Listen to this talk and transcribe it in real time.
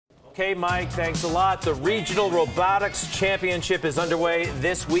Okay, Mike, thanks a lot. The Regional Robotics Championship is underway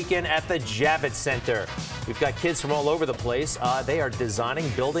this weekend at the Javits Center. We've got kids from all over the place. They are designing,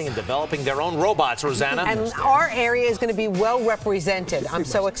 building, and developing their own robots, Rosanna. And our area is going to be well represented. I'm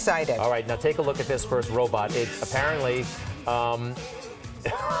so excited. All right, now take a look at this first robot. It apparently...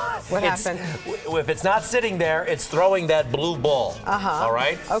 What happened? If it's not sitting there, it's throwing that blue ball. All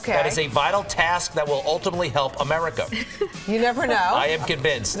right? Okay. That is a vital task that will ultimately help America. You never know. I am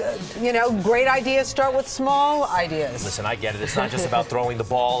convinced. You know, great ideas start with small ideas. Listen, I get it. It's not just about throwing the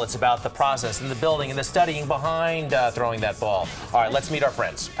ball. It's about the process and the building and the studying behind throwing that ball. All right, let's meet our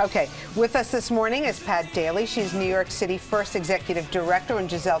friends. Okay. With us this morning is Pat Daly. She's New York City First Executive Director, and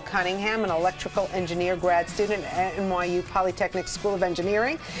Giselle Cunningham, an electrical engineer grad student at NYU Polytechnic School of Engineering,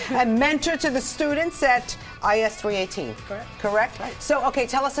 and mentor to the students at IS 318. Correct? Right. So, okay,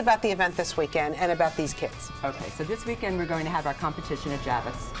 tell us about the event this weekend and about these kids. Okay, so this weekend we're going to have our competition at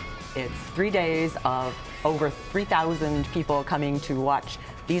Javits. It's 3 days of over 3,000 people coming to watch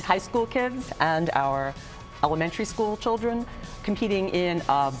these high school kids and our elementary school children competing in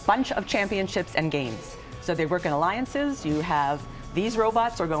a bunch of championships and games. So they work in alliances. You have these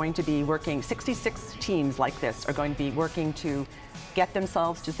robots are going to be working, 66 teams like this are going to be working to get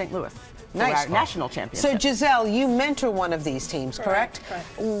themselves to St. Louis for our national championship. So Giselle, you mentor one of these teams, correct?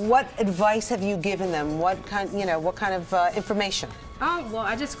 Correct. What advice have you given them? What kind of information? Well,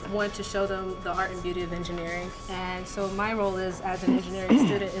 I just wanted to show them the art and beauty of engineering, and so my role is, as an engineering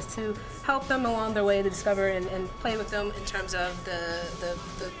student, is to help them along their way to discover and play with them in terms of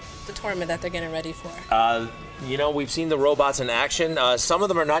the tournament that they're getting ready for. You know, we've seen the robots in action. Some of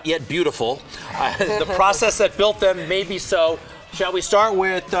them are not yet beautiful. The process that built them may be so. Shall we start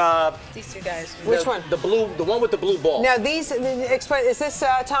with These two guys. Which one? The one with the blue ball. Now these, is this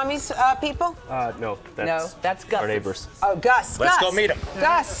Tommy's people? No, that's Gus's. our neighbors. Oh, Gus. Let's Gus. go meet him.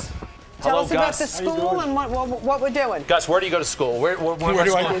 Gus, tell Hello, us about Gus. the school and what we're doing. Gus, where do you go to school? Where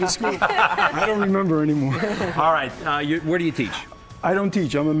do I go to school? I don't remember anymore. All right, where do you teach? I don't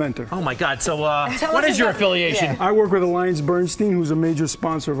teach. I'm a mentor. Oh my God! So, what is your affiliation? I work with Alliance Bernstein, who's a major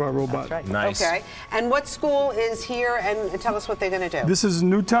sponsor of our robot. That's right. Nice. Okay. And what school is here? And tell us what they're going to do. This is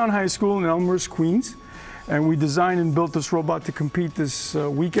Newtown High School in Elmhurst, Queens, and we designed and built this robot to compete this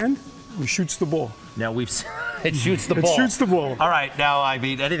weekend. It shoots the ball. Now it shoots the ball. It shoots the ball. All right. Now, I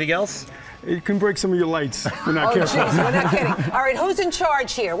mean, anything else? It can break some of your lights if you're not Oh, careful. geez, we're not kidding. All right, who's in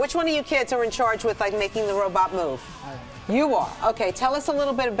charge here? Which one of you kids are in charge with making the robot move? You are. Okay, tell us a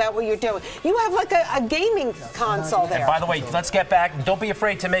little bit about what you're doing. You have like a gaming console there. And by the way, let's get back. Don't be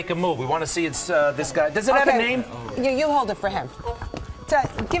afraid to make a move. We want to see it's this guy. Does it have a name? You hold it for him.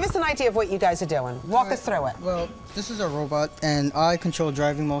 Give us an idea of what you guys are doing. Walk us through it. Well, this is a robot, and I control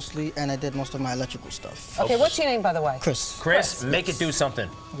driving mostly, and I did most of my electrical stuff. Okay, what's your name, by the way? Chris. Chris, make it do something.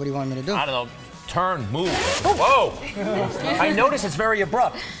 What do you want me to do? I don't know. Turn, move. Whoa! I notice it's very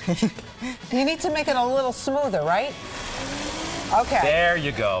abrupt. You need to make it a little smoother, right? Okay. There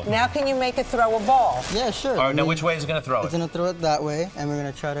you go. Now can you make it throw a ball? Yeah, sure. All right, now which way is it going to throw it? It's going to throw it that way, and we're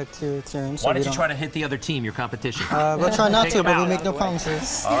going to try to clear it turn. Why don't you try to hit the other team, your competition? We'll try not Take to, him but out. we'll make no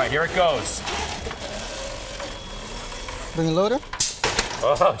promises. All right, here it goes. Bring a loader.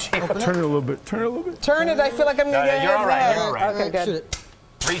 Oh, gee. Turn it a little bit. Turn it a little bit. Turn it. I feel like I'm going to get you're all right. You're all right. Okay, good. Shoot it.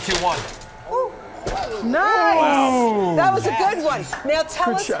 3, 2, 1. Nice. Wow. That was a good one. Now tell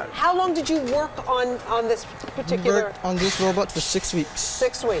Good us, shot. how long did you work on this particular? Worked on this robot for 6 weeks.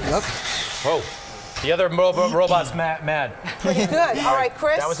 6 weeks. Yep. Oh, the other robot's mad. Pretty good. All right,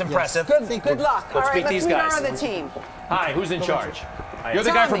 Chris. That was impressive. Good luck. Let's All right, meet let's these meet guys. our other team. Hi, who's in charge? You're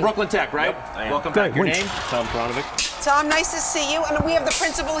the guy from Tommy. Brooklyn Tech, right? Yep, I am. Welcome back. Your name? Tom Peronovic. Tom, nice to see you. And we have the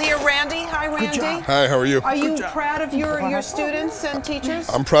principal here, Randy. Hi, Randy. Hi, how are you? Are you proud of your students and teachers?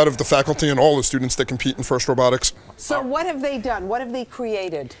 I'm proud of the faculty and all the students that compete in FIRST Robotics. So what have they done? What have they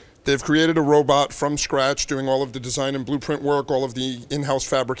created? They've created a robot from scratch, doing all of the design and blueprint work, all of the in-house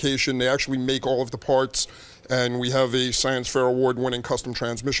fabrication. They actually make all of the parts, and we have a Science Fair award-winning custom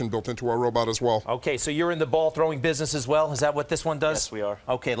transmission built into our robot as well. Okay, so you're in the ball throwing business as well. Is that what this one does? Yes, we are.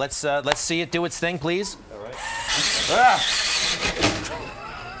 Okay, let's see it do its thing, please. All right.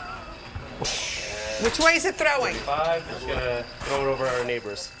 Which way is it throwing? 5, just gonna throw it over our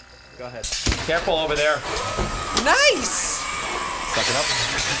neighbors. Go ahead. Careful over there. Nice. Suck it up.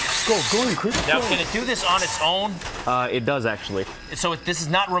 Go in, Chris. Now, can it do this on its own? It does actually. So this is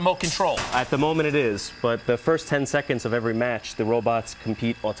not remote control. At the moment it is, but the first 10 seconds of every match, the robots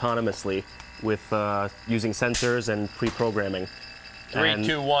compete autonomously with using sensors and pre-programming. 3,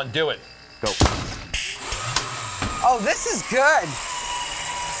 2, 1, do it. Go. Oh, this is good.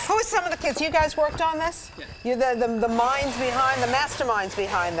 Who are some of the kids? You guys worked on this? Yeah. You're the minds behind, the masterminds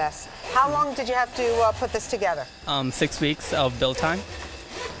behind this. How long did you have to put this together? 6 weeks of build time.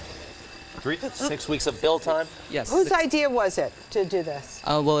 6 weeks of build time? Yes. Whose idea was it to do this?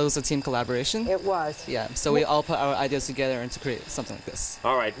 Well, it was a team collaboration. It was. Yeah, so we all put our ideas together and to create something like this.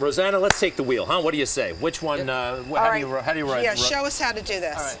 All right, Rosanna, let's take the wheel, huh? What do you say? Which one, how do you ride? Yeah, show us how to do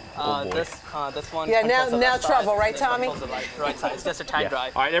this. All right, this one. Yeah, now trouble, right, Tommy? Right side. It's just a tag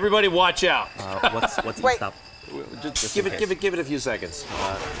drive. All right, everybody watch out. What's Wait. stop? Just give it a few seconds.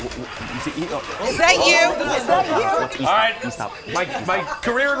 Is that you? Is that you? All right, my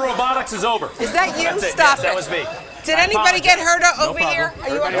career in robotics is over. Is that you? That's it. Stop Yes, it. that was me. Did anybody get hurt over here? Are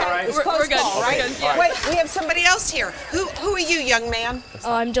you Everybody okay? all right? It's close good. call, right? We're good, yeah. Wait, we have somebody else here. Who are you, young man?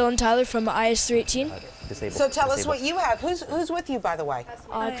 I'm Dylan Tyler from IS-318. So tell us what you have. Who's with you, by the way?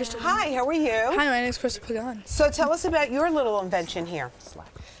 Crystal. Hi, how are you? Hi, my name is Crystal Pagan. So tell us about your little invention here.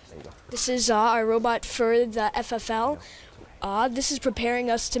 This is our robot for the FFL. This is preparing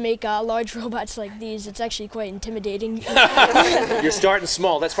us to make large robots like these. It's actually quite intimidating. You're starting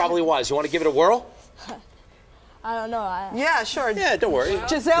small. That's probably wise. You want to give it a whirl? I don't know. Yeah, sure. Yeah, don't worry.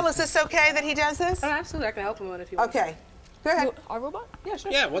 Giselle, is this okay that he does this? Oh, absolutely, I can help him with it if you want. Okay. Go ahead. Our robot? Yeah,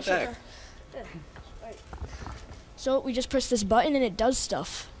 sure. Yeah, what the heck? So we just press this button and it does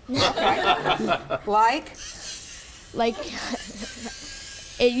stuff. Like? Like,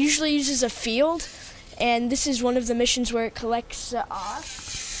 it usually uses a field, and this is one of the missions where it collects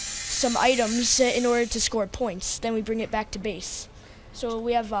some items in order to score points. Then we bring it back to base. So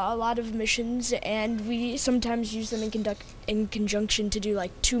we have a lot of missions, and we sometimes use them in conjunction to do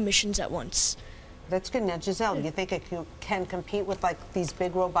like 2 missions at once. That's good. Now, Giselle, do you think it can compete with like these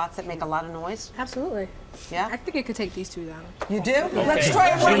big robots that make a lot of noise? Absolutely. Yeah? I think it could take these 2 down. You do? Let's try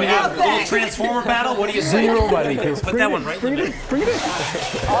it right now A then. transformer battle? What do you say? Put that one right in the middle.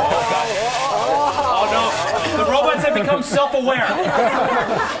 Oh, no. The robots have become self-aware. All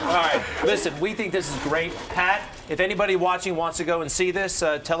right. Listen, we think this is great. Pat, if anybody watching wants to go and see this,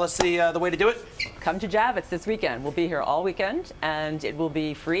 tell us the way to do it. Come to Javits this weekend. We'll be here all weekend, and it will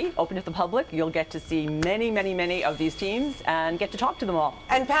be free, open to the public. You'll get to see many, many, many of these teams and get to talk to them all.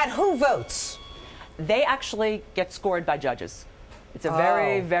 And Pat, who votes? They actually get scored by judges. It's a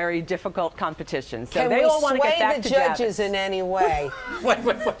very, very difficult competition. So Can they we all want to get sway back the to judges Javits. in any way? Wait.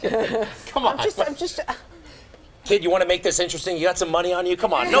 Come on. I'm just. Kid, you want to make this interesting? You got some money on you?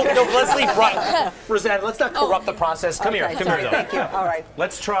 Come on. No, let's leave. Rosanna, let's not corrupt the process. Come here. Come here, though. Thank you. All right.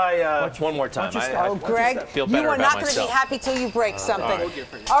 Let's try one more time. Greg, feel you better are about not going to be myself. happy till you break something.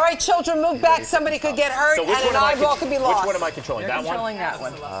 All right, children, move back. Somebody could get hurt, So and an eyeball could be lost. Which one am I controlling? You're That one? controlling that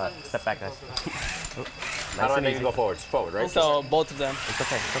one. Step back, guys. How do I make it go forward? Forward, right? So both of them. It's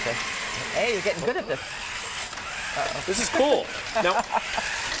okay. It's okay. Hey, you're getting good at this. This is cool. Now,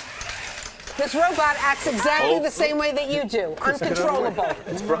 This robot acts exactly the same way that you do, uncontrollable.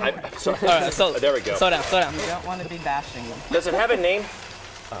 sorry. All right, so There we go. Slow down. You don't want to be bashing them. Does it have a name?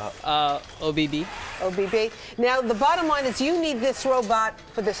 OBB. OBB. Now, the bottom line is you need this robot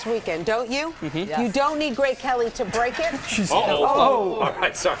for this weekend, don't you? Yes. You don't need Great Kelly to break it. Oh. All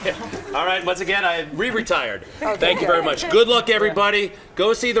right, sorry. All right, once again, I retired. Okay, Thank you very much. Good luck, everybody.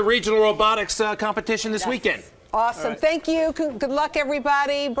 Go see the regional robotics competition this weekend. Awesome. Thank you. Good luck,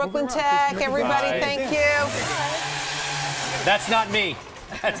 everybody. Brooklyn Tech, everybody, Bye. thank you. That's not me.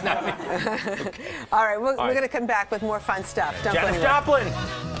 That's not me. All right, we're going to come back with more fun stuff. Don't go Janis anywhere. Joplin.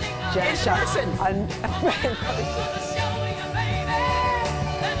 Janis Joplin.